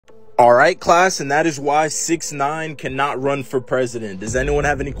All right, class, and that is why 6ix9ine cannot run for president. Does anyone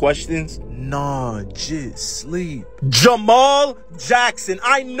have any questions? Nah, Jit, sleep. Jamal Jackson,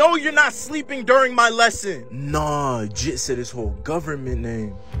 I know you're not sleeping during my lesson. Nah, Jit said his whole government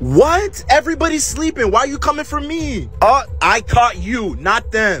name. What? Everybody's sleeping. Why are you coming for me? I caught you,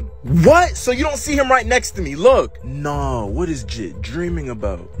 not them. What? So you don't see him right next to me. Look. Nah, what is Jit dreaming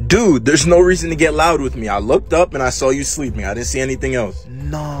about? Dude, there's no reason to get loud with me. I looked up and I saw you sleeping. I didn't see anything else.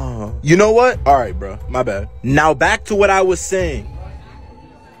 Nah. You know what? All right, bro. My bad. Now back to what I was saying.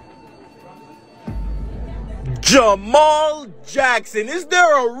 Jamal Jackson, is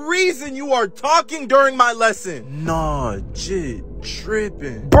there a reason you are talking during my lesson? Nah, Jit,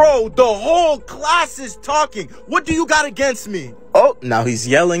 tripping. Bro, the whole class is talking. What do you got against me? Oh, now he's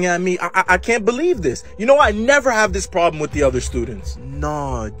yelling at me. I can't believe this. You know, I never have this problem with the other students.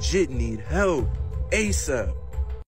 Nah, Jit need help. ASAP.